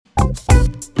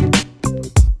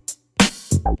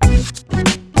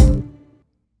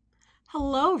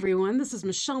everyone. This is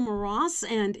Michelle Moross.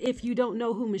 And if you don't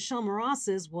know who Michelle Moross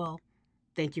is, well,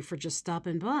 thank you for just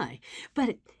stopping by.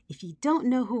 But if you don't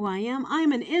know who I am,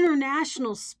 I'm an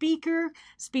international speaker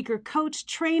coach,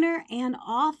 trainer, and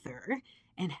author.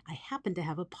 And I happen to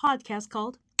have a podcast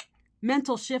called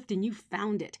Mental Shift, and you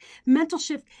found it. Mental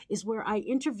Shift is where I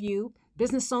interview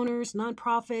business owners,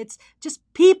 nonprofits, just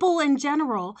people in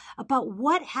general about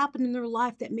what happened in their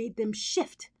life that made them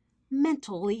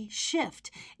mentally shift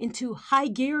into high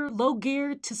gear, low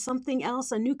gear, to something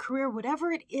else, a new career,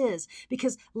 whatever it is,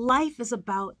 because life is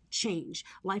about change.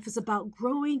 Life is about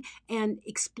growing and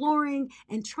exploring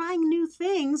and trying new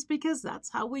things, because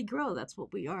that's how we grow. That's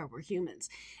what we are. We're humans.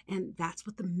 And that's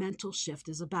what the mental shift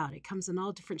is about. It comes in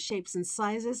all different shapes and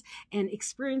sizes and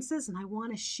experiences. And I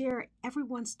want to share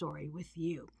everyone's story with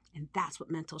you. And that's what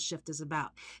Mental Shift is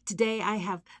about. Today, I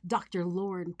have Dr.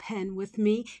 Lauren Penn with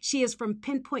me. She is from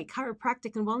Pinpoint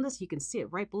Chiropractic and Wellness. You can see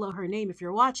it right below her name if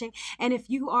you're watching. And if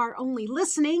you are only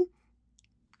listening,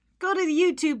 go to the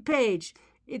YouTube page.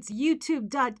 It's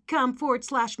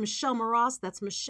youtube.com/Michelle Moross. That's Michelle